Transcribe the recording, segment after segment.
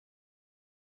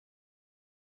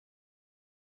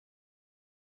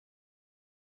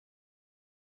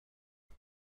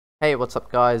Hey, what's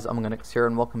up guys, Omogonix here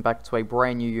and welcome back to a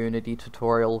brand new Unity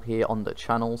tutorial here on the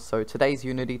channel. So today's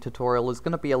Unity tutorial is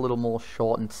going to be a little more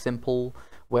short and simple,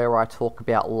 where I talk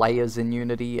about layers in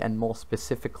Unity and more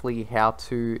specifically how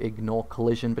to ignore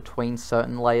collision between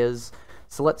certain layers.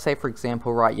 So let's say for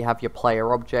example, right, you have your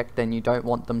player object and you don't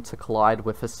want them to collide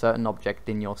with a certain object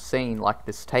in your scene, like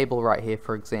this table right here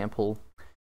for example.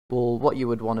 Well, what you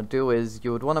would want to do is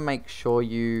you would want to make sure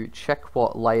you check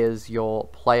what layers your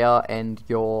player and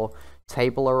your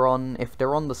table are on. If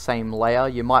they're on the same layer,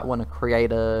 you might want to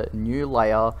create a new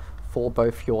layer for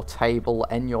both your table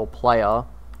and your player.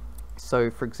 So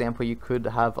for example, you could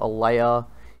have a layer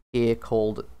here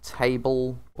called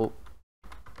table.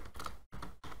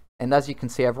 And as you can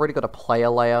see, I've already got a player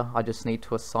layer. I just need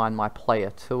to assign my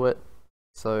player to it.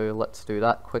 So let's do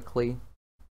that quickly.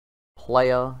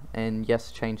 Player, and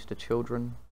yes, change to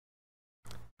children.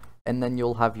 And then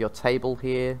you'll have your table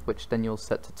here, which then you'll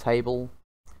set to table.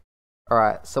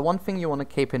 Alright, so one thing you want to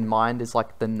keep in mind is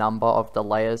like the number of the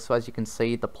layers. So as you can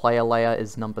see, the player layer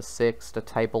is number 6, the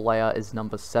table layer is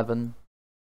number 7.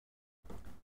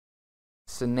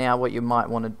 So now what you might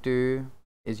want to do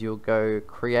is you'll go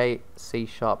create C#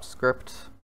 script,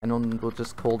 and we'll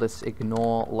just call this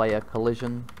ignore layer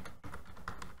collision.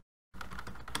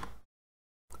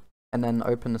 And then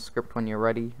open the script when you're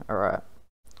ready. Alright.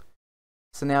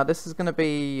 So now this is going to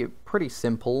be pretty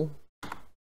simple.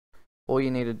 All you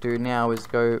need to do now is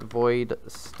go void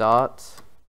start.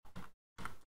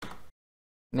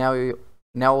 Now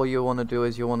all you want to do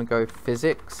is you want to go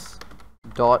physics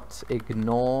dot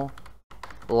ignore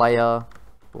layer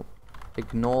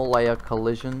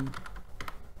collision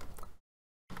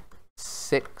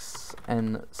 6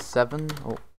 and 7.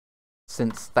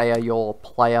 Since they are your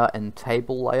player and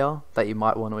table layer that you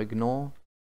might want to ignore.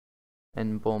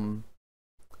 And boom.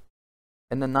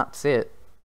 And then that's it.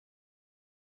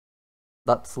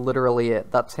 That's literally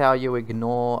it. That's how you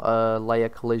ignore layer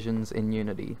collisions in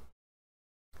Unity.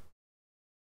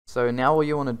 So now all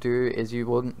you want to do is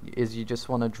you just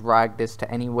want to drag this to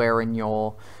anywhere in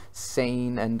your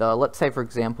scene, and let's say for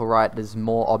example, right, there's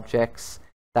more objects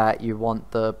that you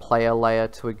want the player layer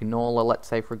to ignore. Let's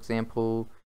say for example,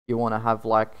 you want to have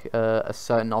like a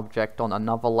certain object on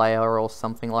another layer or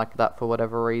something like that for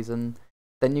whatever reason,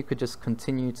 then you could just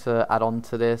continue to add on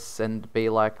to this and be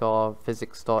like, oh,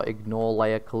 physics.ignore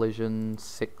layer collision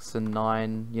 6 and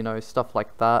 9, you know, stuff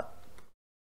like that.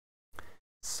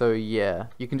 So yeah,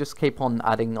 you can just keep on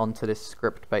adding onto this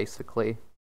script basically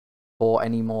for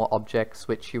any more objects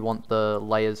which you want the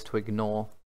layers to ignore.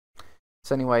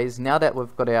 So anyways, now that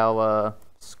we've got our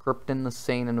script in the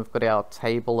scene and we've got our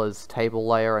table as table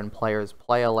layer and player as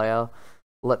player layer,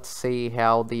 let's see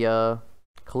how the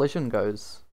collision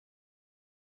goes.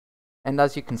 And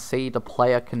as you can see, the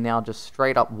player can now just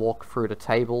straight up walk through the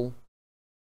table.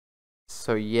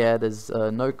 So yeah, there's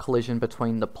no collision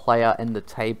between the player and the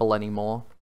table anymore.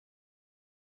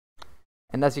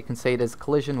 And as you can see, there's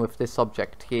collision with this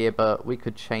object here, but we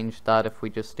could change that if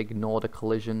we just ignore the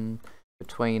collision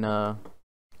between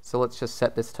so let's just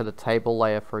set this to the table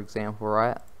layer for example,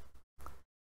 right?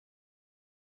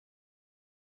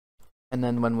 And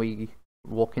then when we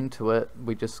walk into it,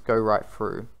 we just go right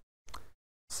through.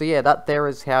 So yeah, that there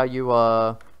is how you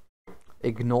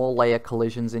ignore layer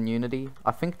collisions in Unity.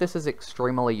 I think this is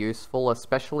extremely useful,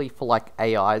 especially for like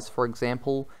AIs for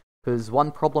example, because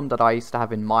one problem that I used to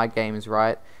have in my games,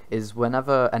 right, is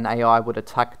whenever an AI would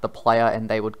attack the player and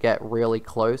they would get really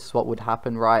close, what would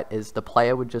happen, right, is the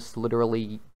player would just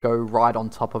literally go right on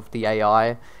top of the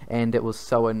AI, and it was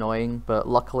so annoying. But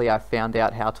luckily I found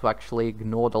out how to actually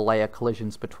ignore the layer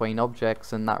collisions between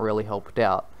objects, and that really helped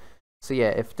out. So yeah,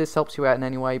 if this helps you out in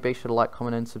any way, be sure to like,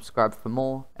 comment and subscribe for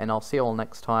more, and I'll see you all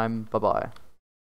next time. Bye bye.